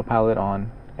have autopilot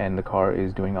on, and the car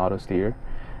is doing auto steer.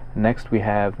 Next we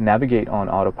have Navigate on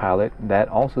Autopilot. That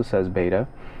also says beta.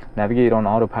 Navigate on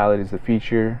Autopilot is the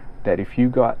feature that if you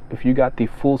got the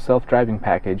full self-driving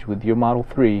package with your Model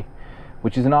 3,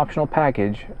 which is an optional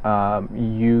package,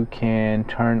 you can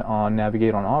turn on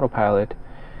Navigate on Autopilot.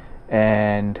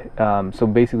 And so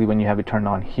basically when you have it turned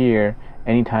on here,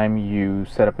 anytime you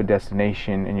set up a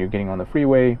destination and you're getting on the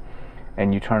freeway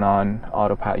and you turn on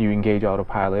autopilot, you engage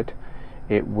autopilot,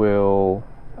 it will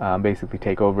basically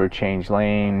take over, change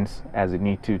lanes as it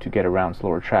needs to get around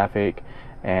slower traffic,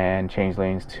 and change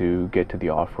lanes to get to the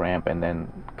off-ramp, and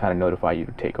then kind of notify you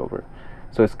to take over.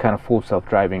 So it's kind of full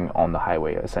self-driving on the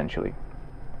highway essentially.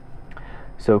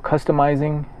 So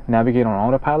customizing Navigate on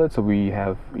Autopilot, so we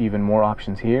have even more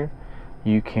options here.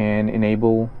 You can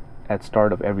enable at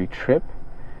start of every trip.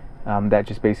 That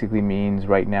just basically means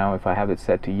right now if I have it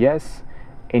set to yes,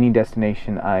 any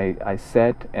destination I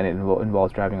set and it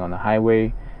involves driving on the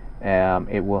highway,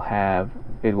 it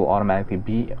will automatically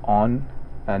be on.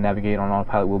 Navigate on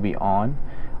Autopilot will be on.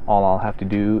 All I'll have to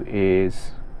do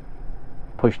is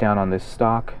push down on this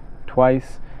stalk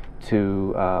twice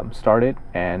to start it,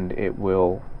 and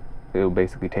it'll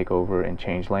basically take over and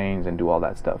change lanes and do all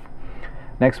that stuff.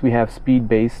 Next we have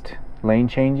speed-based lane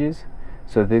changes.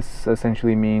 So this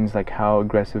essentially means like how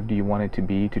aggressive do you want it to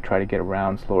be to try to get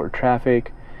around slower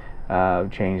traffic,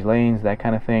 change lanes, that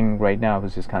kind of thing. Right now I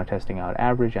was just kind of testing out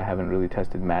average. I haven't really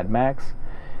tested Mad Max.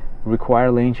 Require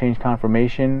lane change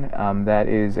confirmation. That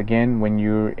is again when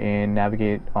you're in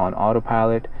Navigate on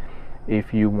Autopilot.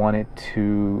 If you want it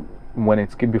to,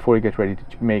 before it gets ready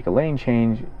to make a lane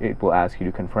change, it will ask you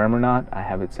to confirm or not. I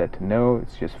have it set to no.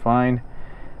 It's just fine.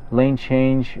 Lane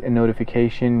change and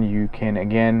notification. You can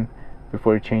again,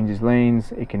 before it changes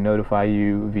lanes, it can notify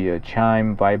you via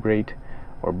chime, vibrate,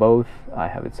 or both. I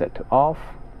have it set to off.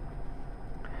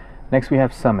 Next we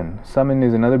have summon. Summon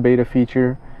is another beta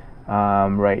feature.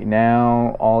 Right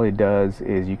now all it does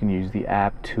is you can use the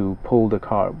app to pull the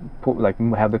car,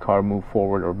 have the car move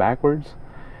forward or backwards.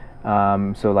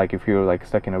 So like if you're like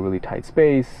stuck in a really tight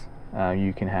space,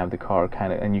 you can have the car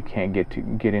kind of, and you can't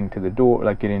get into the door,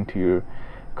 like get into your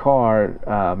car,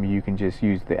 you can just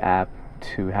use the app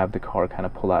to have the car kind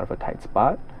of pull out of a tight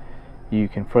spot. You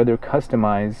can further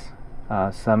customize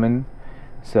summon.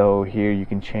 So here you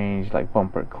can change like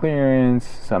bumper clearance,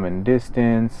 summon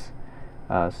distance,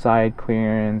 side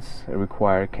clearance,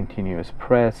 require continuous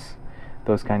press,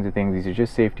 those kinds of things. These are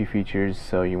just safety features,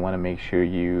 so you want to make sure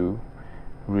you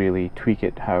really tweak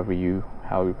it however you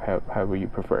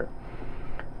prefer.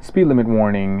 Speed limit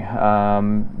warning,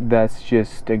 that's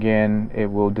just, again, it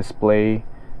will display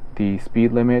the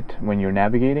speed limit when you're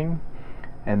navigating.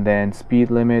 And then speed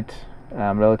limit,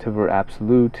 relative or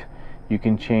absolute, you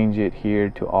can change it here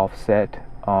to offset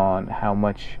on how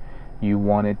much you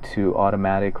want it to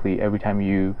automatically, every time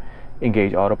you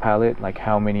engage autopilot, like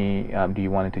how many do you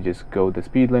want it to just go the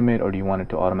speed limit, or do you want it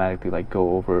to automatically like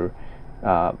go over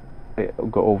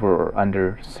or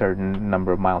under certain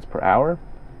number of miles per hour.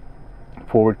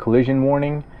 Forward collision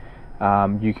warning,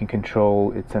 you can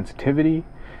control its sensitivity.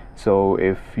 So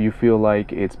if you feel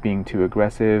like it's being too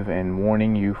aggressive and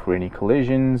warning you for any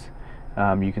collisions,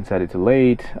 you can set it to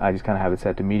late. I just kind of have it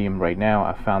set to medium right now.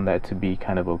 I found that to be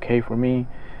kind of okay for me.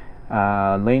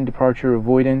 Lane departure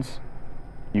avoidance,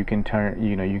 you can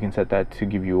you can set that to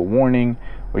give you a warning,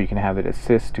 or you can have it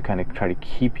assist to kind of try to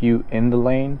keep you in the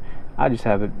lane. I just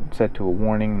have it set to a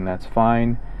warning, and that's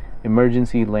fine.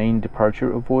 Emergency lane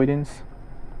departure avoidance,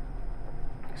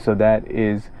 so that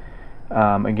is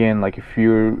again, like if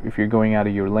you're going out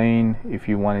of your lane, if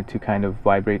you wanted to kind of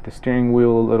vibrate the steering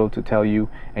wheel a little to tell you,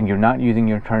 and you're not using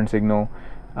your turn signal,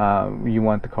 you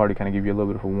want the car to kind of give you a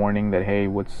little bit of a warning that, hey,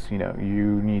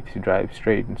 you need to drive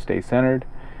straight and stay centered.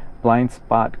 Blind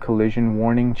spot collision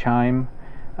warning chime,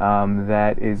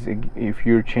 that is if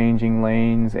you're changing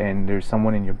lanes and there's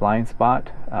someone in your blind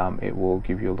spot, it will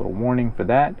give you a little warning for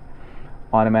that.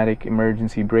 Automatic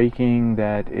emergency braking,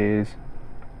 that is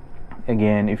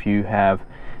again if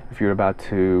you're about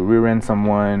to rear end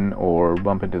someone or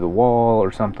bump into the wall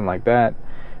or something like that,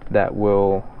 that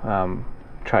will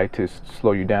try to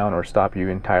slow you down or stop you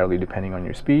entirely depending on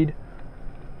your speed.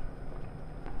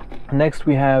 Next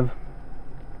we have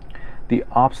the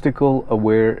obstacle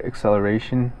aware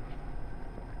acceleration.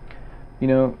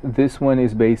 This one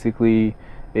is basically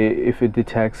if it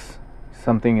detects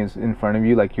something is in front of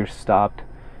you, like you're stopped,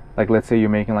 like let's say you're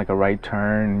making like a right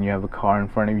turn and you have a car in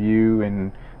front of you,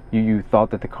 and you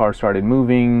thought that the car started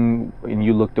moving and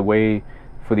you looked away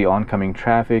for the oncoming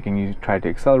traffic and you tried to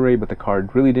accelerate, but the car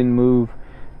really didn't move.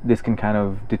 This can kind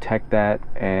of detect that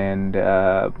and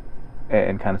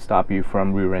kind of stop you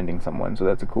from rear-ending someone. So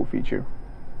that's a cool feature.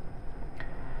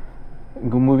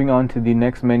 moving on to the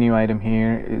next menu item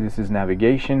here, this is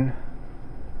navigation.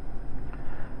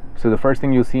 So the first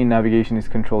thing you'll see in navigation is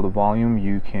control the volume.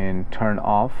 You can turn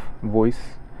off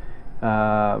voice,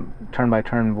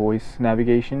 turn-by-turn voice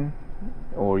navigation,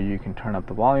 or you can turn up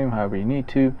the volume however you need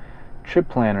to. Trip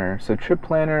planner. So trip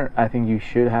planner, I think you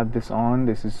should have this on.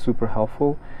 This is super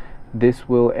helpful. This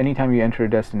will, anytime you enter a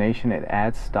destination, it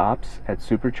adds stops at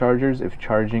superchargers if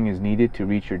charging is needed to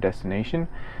reach your destination.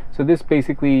 So this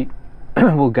basically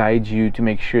will guide you to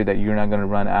make sure that you're not going to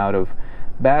run out of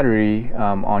battery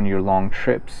on your long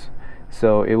trips.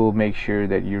 So it will make sure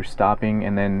that you're stopping,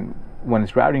 and then when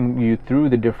it's routing you through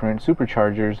the different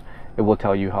superchargers, it will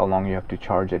tell you how long you have to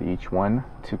charge at each one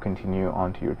to continue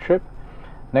onto your trip.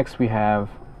 Next we have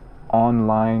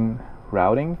online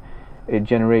routing. It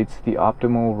generates the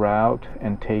optimal route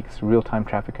and takes real-time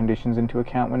traffic conditions into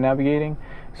account when navigating.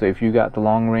 So if you got the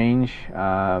long range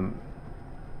or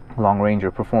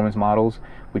performance models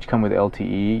which come with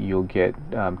LTE, you'll get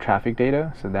traffic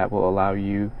data, so that will allow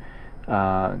you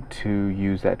to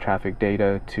use that traffic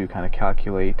data to kind of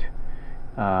calculate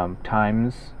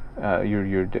times,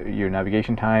 your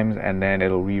navigation times, and then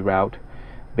it'll reroute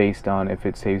based on if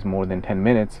it saves more than 10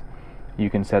 minutes. You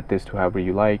can set this to however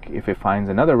you like. If it finds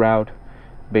another route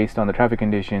based on the traffic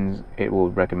conditions, it will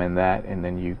recommend that, and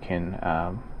then you can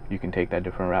take that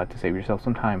different route to save yourself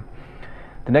some time.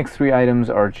 The next three items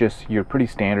are just your pretty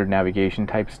standard navigation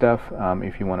type stuff.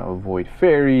 If you want to avoid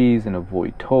ferries and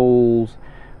avoid tolls,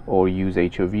 or use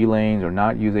HOV lanes or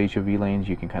not use HOV lanes,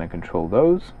 you can kind of control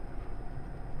those.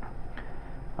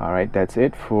 Alright, that's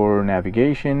it for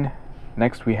navigation.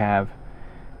 Next we have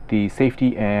the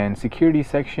safety and security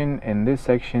section. In this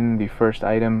section, the first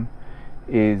item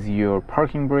is your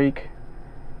parking brake.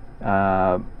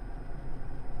 I've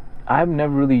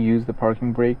never really used the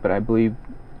parking brake, but I believe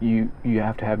you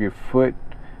have to have your foot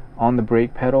on the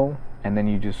brake pedal, and then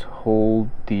you just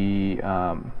hold the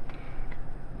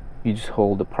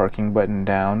parking button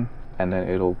down, and then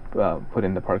it'll put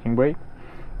in the parking brake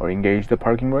or engage the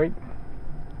parking brake.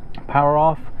 Power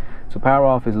off. So power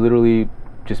off is literally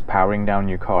just powering down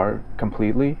your car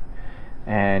completely,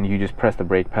 and you just press the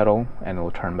brake pedal and it will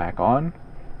turn back on.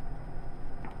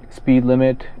 Speed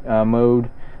limit mode.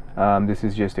 This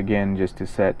is just to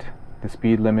set the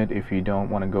speed limit. If you don't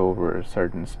want to go over a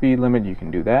certain speed limit, you can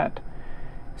do that.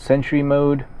 Sentry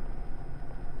mode.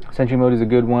 Sentry mode is a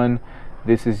good one.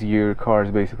 This is your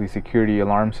car's basically security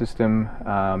alarm system.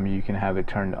 You can have it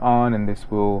turned on, and this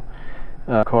will,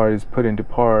 car is put into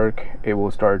park, it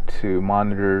will start to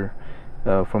monitor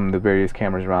from the various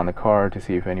cameras around the car to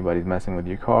see if anybody's messing with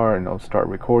your car, and it'll start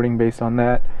recording based on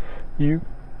that. You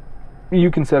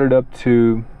can set it up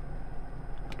to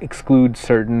exclude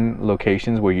certain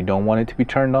locations where you don't want it to be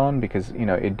turned on, because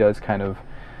it does kind of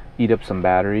eat up some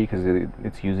battery because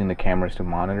it's using the cameras to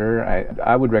monitor.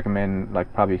 I would recommend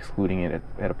probably excluding it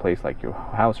at a place like your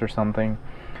house or something,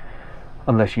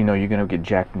 unless you're gonna get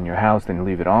jacked in your house, then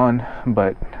leave it on.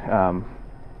 But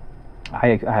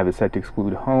I have it set to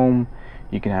exclude home.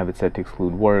 You can have it set to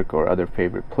exclude work or other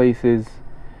favorite places.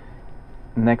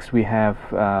 Next we have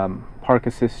park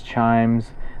assist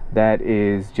chimes. That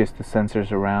is just the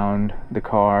sensors around the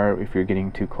car. If you're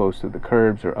getting too close to the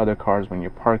curbs or other cars when you're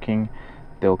parking,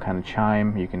 they'll kind of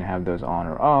chime. You can have those on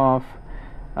or off.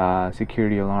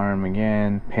 Security alarm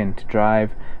again. Pin to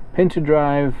drive. Pin to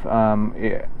drive,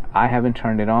 I haven't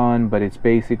turned it on, but it's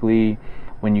basically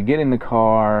when you get in the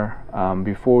car,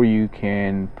 before you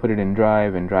can put it in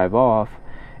drive and drive off,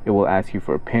 it will ask you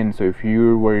for a pin. So if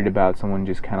you're worried about someone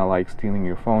just kind of stealing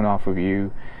your phone off of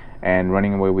you and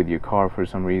running away with your car for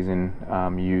some reason,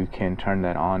 you can turn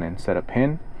that on and set a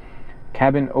pin.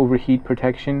 Cabin overheat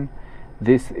protection.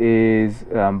 This is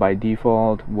by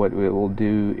default. What it will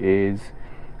do is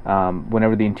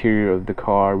whenever the interior of the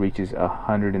car reaches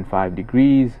 105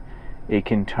 degrees, it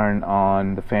can turn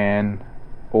on the fan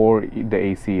or the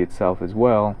AC itself as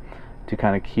well to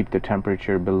kind of keep the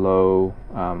temperature below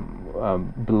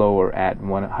or at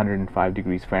 105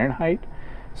 degrees Fahrenheit.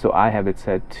 So I have it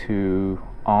set to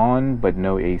on but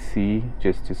no AC,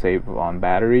 just to save on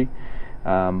battery.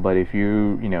 But if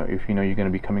you know you're going to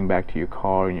be coming back to your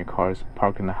car and your car is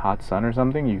parked in the hot sun or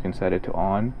something, you can set it to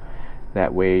on.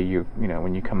 That way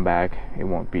when you come back, it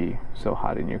won't be so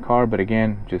hot in your car. But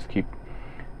again, just keep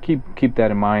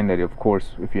that in mind, that of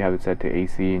course if you have it set to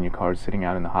AC and your car is sitting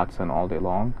out in the hot sun all day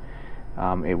long,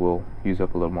 it will use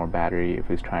up a little more battery if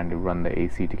it's trying to run the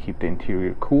AC to keep the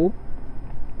interior cool.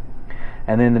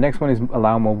 And then the next one is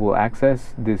allow mobile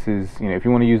access. This is, if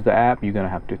you want to use the app, you're going to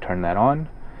have to turn that on.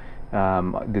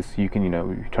 This you can, if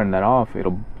you turn that off,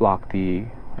 it'll block the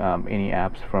any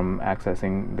apps from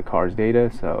accessing the car's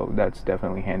data, so that's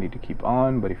definitely handy to keep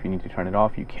on, but if you need to turn it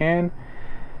off, you can.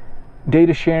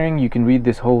 Data sharing, you can read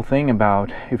this whole thing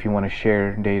about if you want to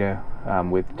share data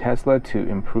with Tesla to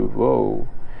improve. Whoa,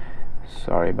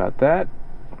 sorry about that.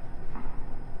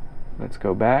 Let's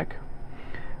go back.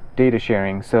 Data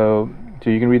sharing. So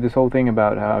you can read this whole thing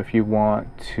about how if you want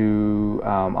to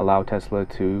allow Tesla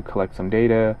to collect some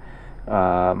data,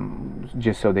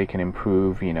 just so they can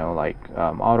improve, like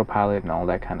autopilot and all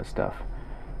that kind of stuff.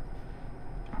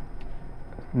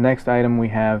 Next item we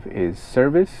have is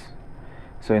service.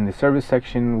 So in the service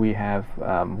section we have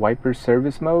wiper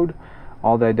service mode.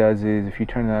 All that does is if you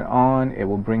turn that on, it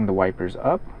will bring the wipers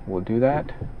up. We'll do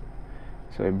that.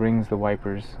 So it brings the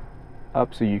wipers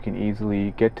up so you can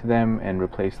easily get to them and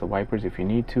replace the wipers if you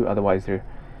need to. Otherwise they're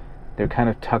kind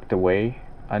of tucked away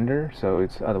under, so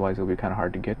otherwise it'll be kind of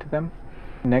hard to get to them.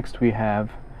 Next we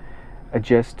have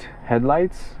adjust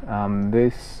headlights.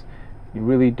 This, you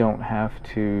really don't have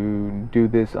to do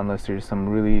this unless there's some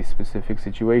really specific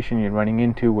situation you're running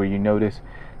into where you notice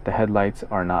the headlights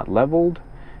are not leveled.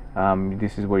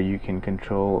 This is where you can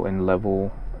control and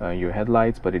level your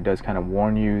headlights, but it does kind of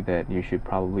warn you that you should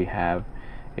probably have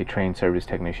a trained service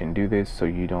technician do this so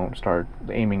you don't start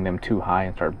aiming them too high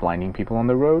and start blinding people on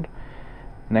the road.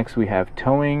 Next we have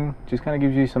towing. Just kind of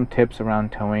gives you some tips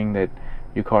around towing, that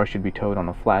your car should be towed on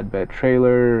a flatbed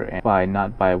trailer and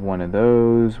not by one of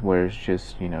those where it's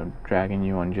just dragging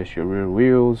you on just your rear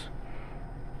wheels.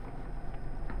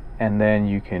 And then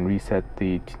you can reset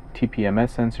the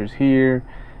TPMS sensors here.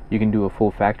 You can do a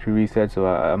full factory reset, so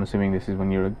I'm assuming this is when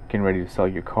you're getting ready to sell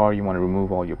your car, you want to remove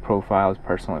all your profiles,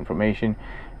 personal information.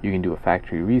 You can do a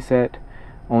factory reset.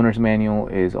 Owner's manual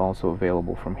is also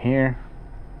available from here.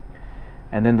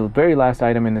 And then the very last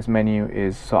item in this menu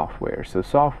is software. So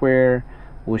software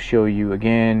will show you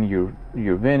again your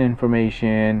VIN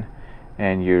information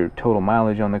and your total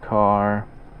mileage on the car,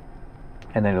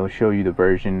 and then it'll show you the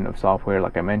version of software.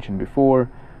 Like I mentioned before,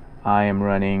 I am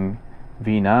running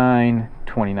V9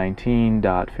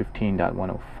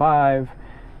 2019.15.105.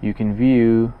 You can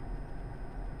view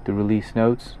the release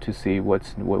notes to see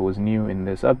what was new in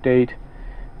this update.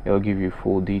 It'll give you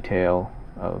full detail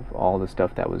of all the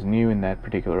stuff that was new in that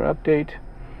particular update.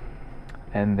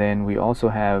 And then we also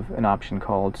have an option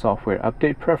called software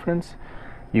update preference.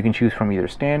 You can choose from either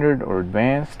standard or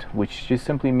advanced, which just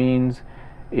simply means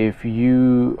if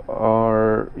you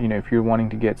are, if you're wanting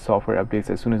to get software updates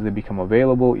as soon as they become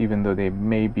available, even though there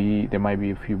might be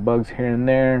a few bugs here and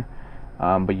there,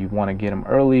 but you want to get them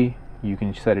early, you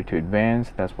can set it to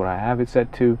advanced. That's what I have it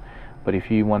set to. But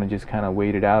if you want to just kind of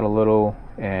wait it out a little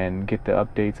and get the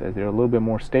updates as they're a little bit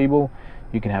more stable,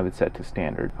 you can have it set to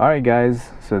standard. Alright guys,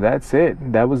 so that's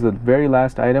it. That was the very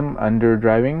last item under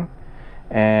driving,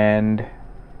 and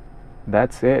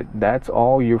that's it. That's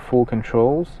all your full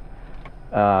controls.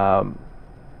 That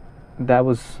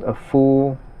was a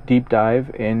full deep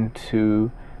dive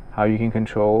into how you can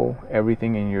control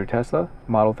everything in your Tesla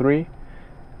Model 3.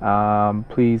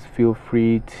 Please feel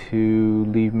free to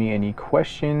leave me any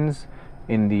questions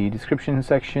in the description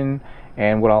section,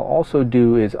 and what I'll also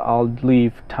do is I'll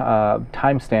leave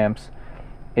timestamps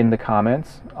in the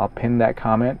comments. I'll pin that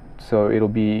comment so it'll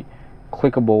be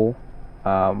clickable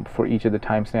for each of the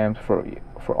timestamps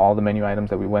for all the menu items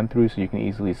that we went through, so you can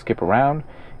easily skip around,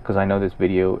 because I know this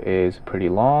video is pretty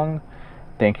long.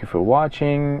 Thank you for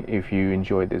watching. If you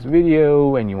enjoyed this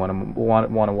video and you want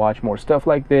to watch more stuff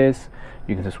like this,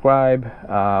 you can subscribe.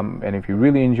 And if you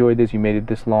really enjoyed this, you made it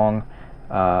this long,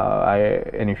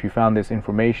 and if you found this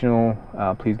informational,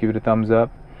 please give it a thumbs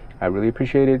up. I really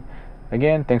appreciate it.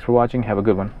 Again, thanks for watching. Have a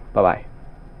good one. Bye bye.